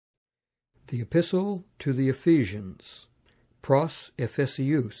The Epistle to the Ephesians, Pros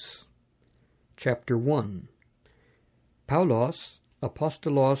Ephesius, Chapter 1. Paulos,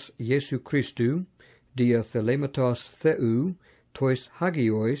 Apostolos Iesu Christu, dia thelematos Theou, tois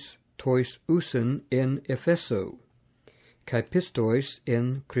hagios, tois usen en Epheso, kai pistois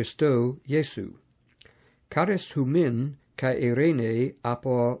en Christo Iesu. Charis humin, kai Irene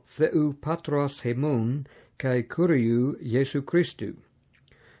apo Theou patros hemon, kai Kuriou Iesu Christu.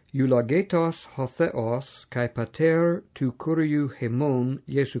 Eulagetos ho theos, kai pater tu Kuriou hemon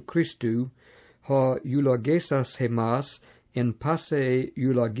Iesu Christu, ho eulagesas hemas, en passe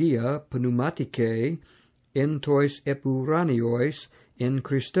eulagia pneumatike, en tois epuranios en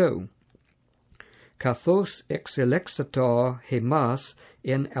Christo. Kathos exelexator hemas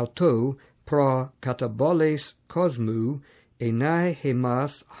en auto pro kataboles cosmu, enai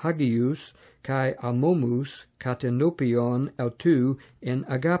hemas hagius, kai amomus katenopion autu en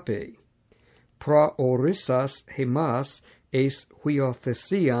agape. Pro orissas hemas es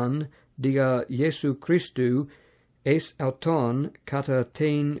huiothesian dia Iesu Christu, es auton kata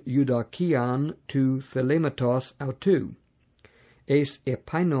tein eudakian tu thelematos autu. Es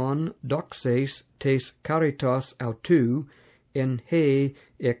epainon doxes tes caritos autu, en he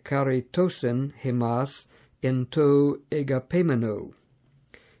ecaritosen hemas, en to egapemeno.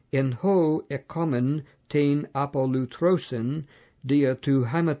 En ho ecomen tein apolutrosen, dia tu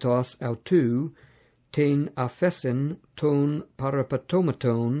hematos autu, tein aphesen ton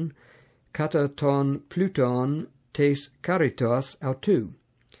parapatomaton, kata ton pluton tes caritos autu.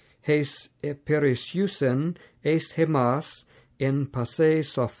 Hes eperisiusen es hemas, en passe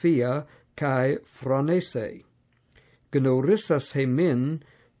sophia kai phronese. Gnorissas hemin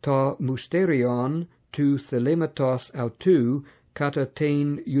ta musterion tu thelematos autu, kata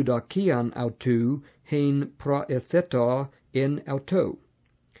tein eudakian autu, hein proetheto en auto.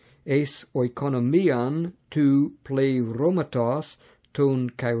 Es oikonomian tu pleiromatos ton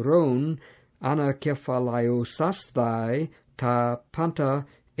kairon, anakephalaosasthai ta panta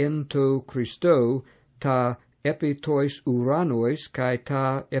ento Christo, ta epitois uranois kai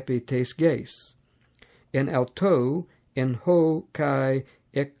ta epites ges. En auto, en ho kai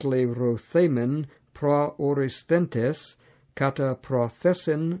eklerothemen pro oristentes, kata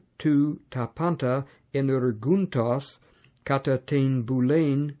prothesen tu ta panta energuntos, kata tein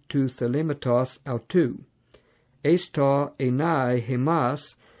bulein tu thelematos autu. Es ta enai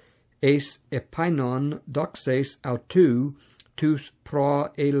hemas, es epainon doxes autu, tus pro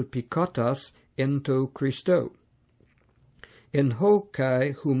elpicotas ento Christo. En ho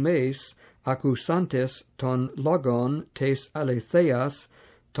kai humes accusantes ton logon tes aletheas,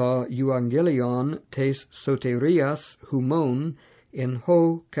 ta euangelion tes soterias humon, en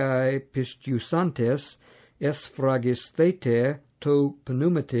ho kai pistiusantes es phragisthete to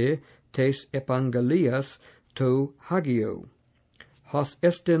pneumate tes evangelias to hagio. Hos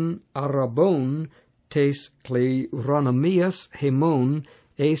esten arabon tes kleronomias hemon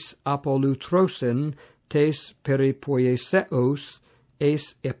es apolutrosen tes peripoieseos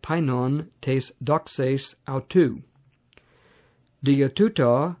es epainon tes doxes autu. Dia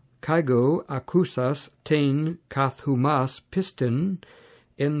tuta kaigo accusas tein kath humas piston,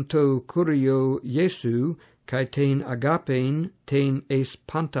 ento Kuriou Iesu, kai tein agapein tein es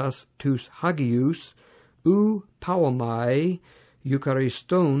pantas tus hagius, u pauamai,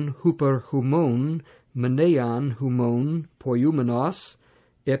 euchariston huper humon, menean humon poiumenos,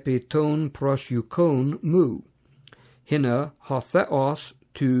 epiton pros eukon mu. Hina ho theos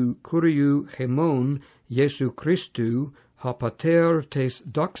tu Kuriou hemon Iesu Christu, ha pater tes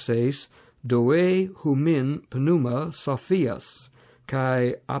doxes, doe humin pneuma sophias,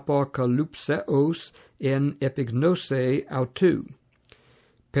 kai apocalypseos en epignose autu.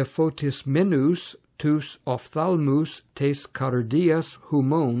 Pephotis menus tus ophthalmus tes cardias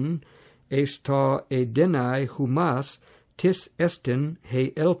humon, es ta edenai humas, tis estin he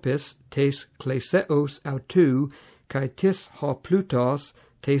elpis tes kleseos autu, kai tis ho plutos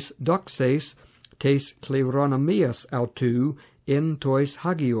tes doxes, tes kleronomias autu, en tois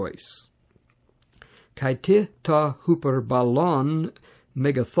hagiois. Kai ti ta huper ballon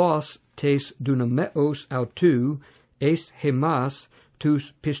megathos tes dunameos autu, es hemas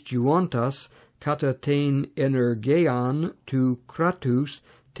tus pistuontas, kata tein energean tu kratus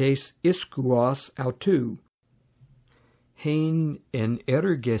tes iskuos autu. Hein en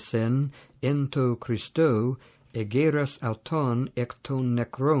ergesen ento Christo, egeras auton ekton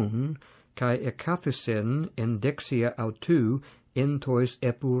nekron, kai ekathisen en dexia autu entois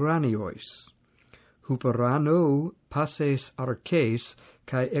epuranios. Huperano passes arches,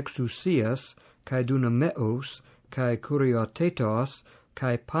 kai exousias, kai dunameos, kai kuriotetos,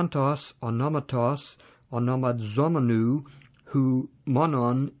 kai pantos onomatos onomadzomenu, hu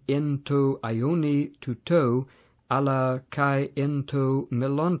monon into ioni tuto, alla kai into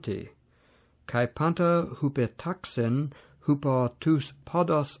melonti, kai panta hupetaxen, hupo tus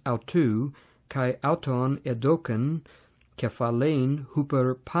podos autu, kai auton edoken, kephalein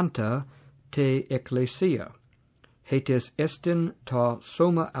huper panta te ecclesia. Hetes estin ta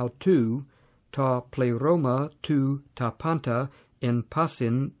soma autu, ta pleroma tu ta panta en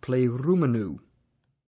passin plerumenu.